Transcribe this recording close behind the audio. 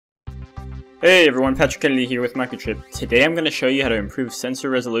Hey everyone, Patrick Kennedy here with Microchip. Today I'm going to show you how to improve sensor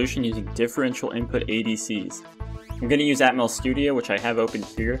resolution using differential input ADCs. I'm going to use Atmel Studio, which I have open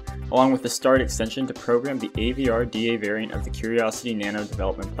here, along with the Start extension to program the AVR-DA variant of the Curiosity Nano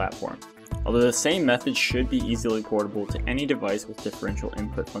development platform. Although the same method should be easily portable to any device with differential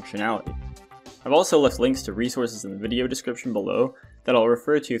input functionality. I've also left links to resources in the video description below that I'll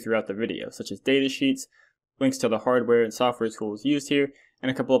refer to throughout the video, such as datasheets, links to the hardware and software tools used here,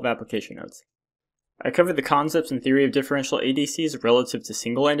 and a couple of application notes. I covered the concepts and theory of differential ADCs relative to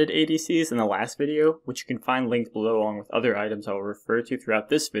single-ended ADCs in the last video, which you can find linked below along with other items I will refer to throughout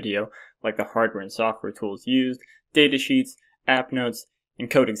this video, like the hardware and software tools used, datasheets, app notes,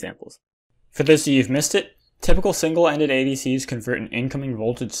 and code examples. For those of you who've missed it, typical single-ended ADCs convert an incoming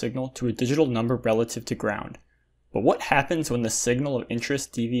voltage signal to a digital number relative to ground. But what happens when the signal of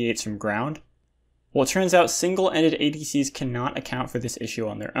interest deviates from ground? Well, it turns out single-ended ADCs cannot account for this issue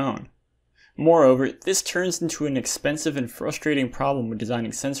on their own. Moreover, this turns into an expensive and frustrating problem when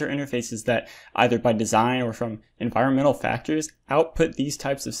designing sensor interfaces that, either by design or from environmental factors, output these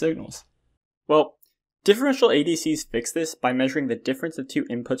types of signals. Well, differential ADCs fix this by measuring the difference of two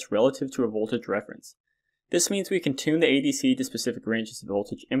inputs relative to a voltage reference. This means we can tune the ADC to specific ranges of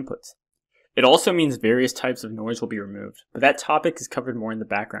voltage inputs. It also means various types of noise will be removed, but that topic is covered more in the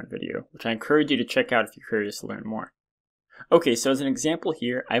background video, which I encourage you to check out if you're curious to learn more. Okay, so as an example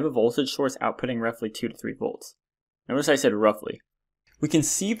here, I have a voltage source outputting roughly 2 to 3 volts. Notice I said roughly. We can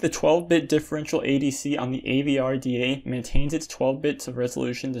see the 12-bit differential ADC on the AVR-DA maintains its 12 bits of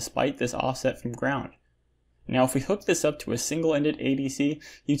resolution despite this offset from ground. Now if we hook this up to a single-ended ADC,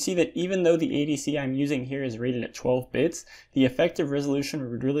 you'd see that even though the ADC I'm using here is rated at 12 bits, the effective resolution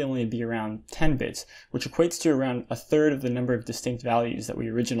would really only be around 10 bits, which equates to around a third of the number of distinct values that we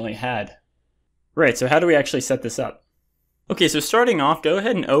originally had. Right, so how do we actually set this up? Okay, so starting off, go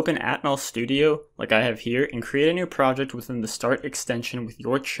ahead and open Atmel Studio, like I have here, and create a new project within the Start extension with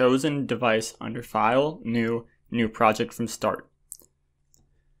your chosen device under File, New Project from Start.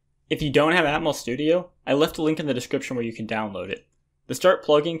 If you don't have Atmel Studio, I left a link in the description where you can download it. The Start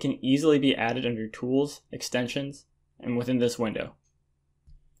plugin can easily be added under Tools, Extensions, and within this window.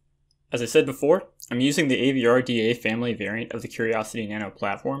 As I said before, I'm using the AVR-DA family variant of the Curiosity Nano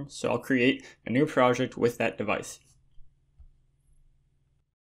platform, so I'll create a new project with that device.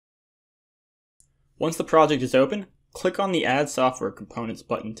 Once the project is open, click on the Add Software Components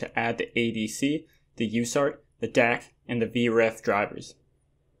button to add the ADC, the USART, the DAC, and the VREF drivers.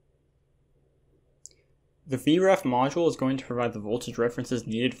 The VREF module is going to provide the voltage references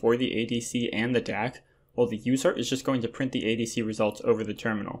needed for the ADC and the DAC, while the USART is just going to print the ADC results over the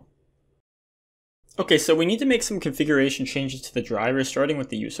terminal. Okay, so we need to make some configuration changes to the driver, starting with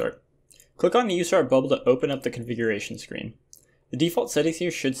the USART. Click on the USART bubble to open up the configuration screen. The default settings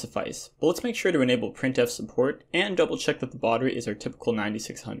here should suffice, but let's make sure to enable printf support and double check that the baud rate is our typical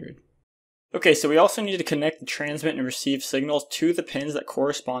 9600. Okay, so we also need to connect the transmit and receive signals to the pins that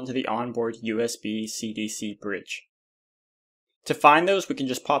correspond to the onboard USB CDC bridge. To find those, we can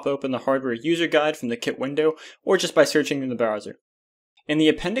just pop open the hardware user guide from the kit window or just by searching in the browser. In the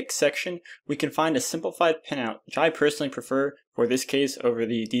appendix section, we can find a simplified pinout, which I personally prefer for this case over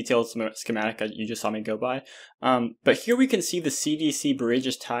the detailed schematic that you just saw me go by. But here we can see the CDC bridge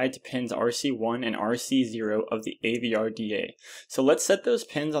is tied to pins RC1 and RC0 of the AVR-DA. So let's set those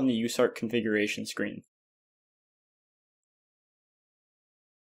pins on the USART configuration screen.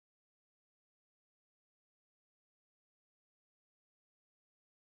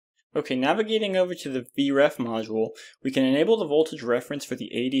 Okay, navigating over to the VREF module, we can enable the voltage reference for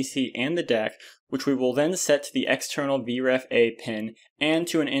the ADC and the DAC, which we will then set to the external VREF-A pin and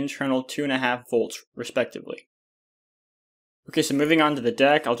to an internal 2.5 volts, respectively. Okay, so moving on to the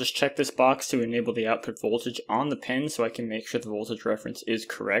DAC, I'll just check this box to enable the output voltage on the pin so I can make sure the voltage reference is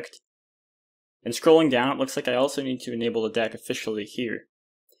correct. And scrolling down, it looks like I also need to enable the DAC officially here.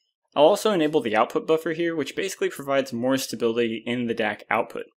 I'll also enable the output buffer here, which basically provides more stability in the DAC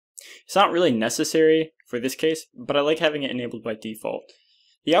output. It's not really necessary for this case, but I like having it enabled by default.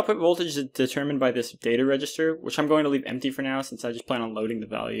 The output voltage is determined by this data register, which I'm going to leave empty for now since I just plan on loading the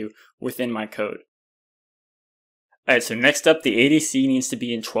value within my code. Alright, so next up, the ADC needs to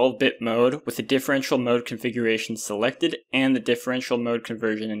be in 12-bit mode with the differential mode configuration selected and the differential mode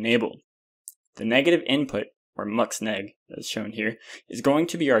conversion enabled. The negative input, or mux-neg, as shown here, is going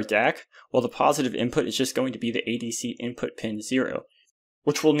to be our DAC, while the positive input is just going to be the ADC input pin 0.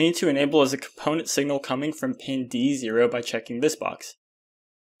 Which we'll need to enable as a component signal coming from pin D0 by checking this box.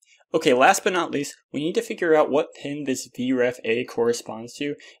 Okay, last but not least, we need to figure out what pin this VREF-A corresponds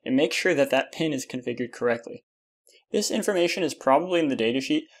to and make sure that that pin is configured correctly. This information is probably in the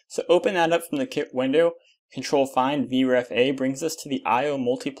datasheet, so open that up from the kit window. Control Find VREF-A brings us to the I/O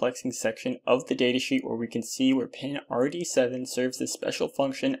multiplexing section of the datasheet where we can see where pin RD7 serves this special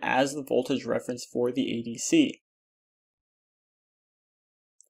function as the voltage reference for the ADC.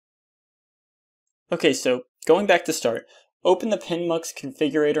 Okay, so going back to start, open the PinMux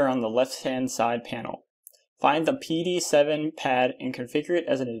configurator on the left-hand side panel. Find the PD7 pad and configure it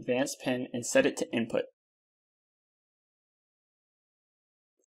as an advanced pin and set it to input.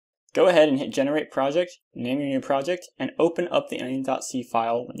 Go ahead and hit Generate Project, name your new project, and open up the onion.c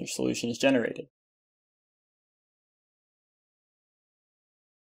file when your solution is generated.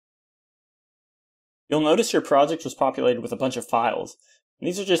 You'll notice your project was populated with a bunch of files.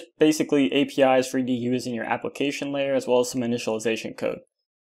 These are just basically APIs for you to use in your application layer as well as some initialization code.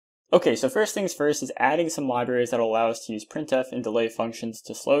 Okay, so first things first is adding some libraries that will allow us to use printf and delay functions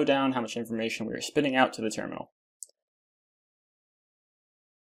to slow down how much information we are spitting out to the terminal.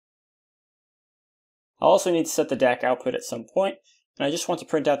 I'll also need to set the DAC output at some point, and I just want to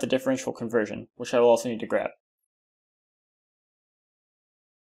print out the differential conversion, which I will also need to grab.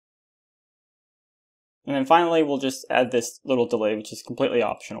 And then finally, we'll just add this little delay, which is completely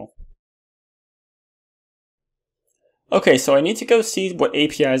optional. Okay, so I need to go see what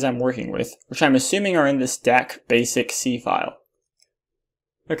APIs I'm working with, which I'm assuming are in this DAC basic C file.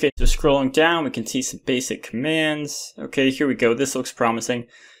 Okay, so scrolling down, we can see some basic commands. Okay, here we go. This looks promising.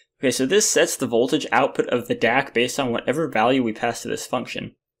 Okay, so this sets the voltage output of the DAC based on whatever value we pass to this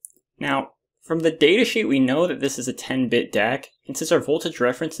function. Now, from the datasheet, we know that this is a 10-bit DAC, and since our voltage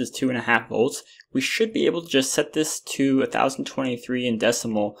reference is 2.5 volts, we should be able to just set this to 1023 in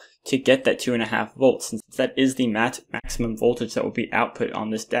decimal to get that 2.5 volts, since that is the maximum voltage that will be output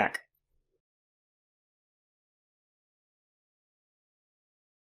on this DAC.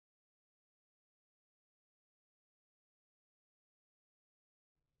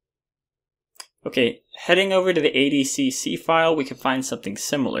 Okay, heading over to the ADC C file, we can find something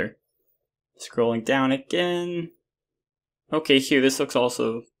similar. Scrolling down again. Okay, here, this looks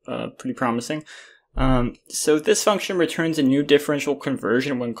also pretty promising. So this function returns a new differential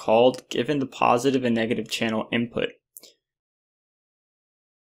conversion when called, given the positive and negative channel input.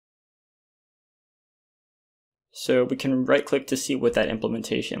 So we can right click to see what that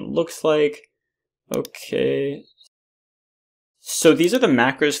implementation looks like. Okay. So these are the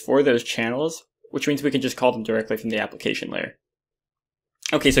macros for those channels, which means we can just call them directly from the application layer.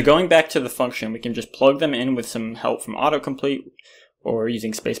 Okay, so going back to the function, we can just plug them in with some help from autocomplete or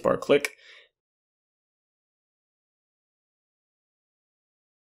using spacebar click.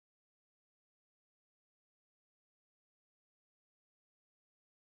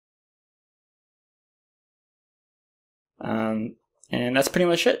 And that's pretty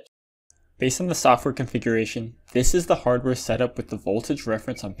much it. Based on the software configuration, this is the hardware setup with the voltage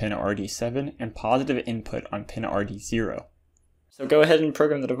reference on pin RD7 and positive input on pin RD0. So go ahead and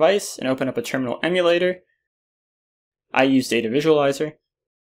program the device and open up a terminal emulator. I use Data Visualizer.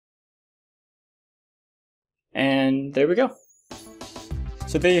 And there we go.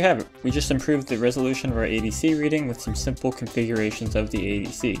 So there you have it. We just improved the resolution of our ADC reading with some simple configurations of the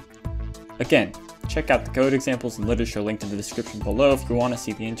ADC. Again, check out the code examples and literature linked in the description below if you want to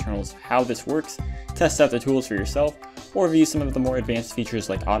see the internals of how this works, test out the tools for yourself, or view some of the more advanced features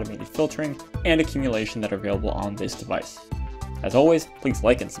like automated filtering and accumulation that are available on this device. As always, please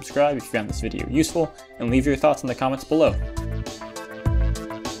like and subscribe if you found this video useful, and leave your thoughts in the comments below.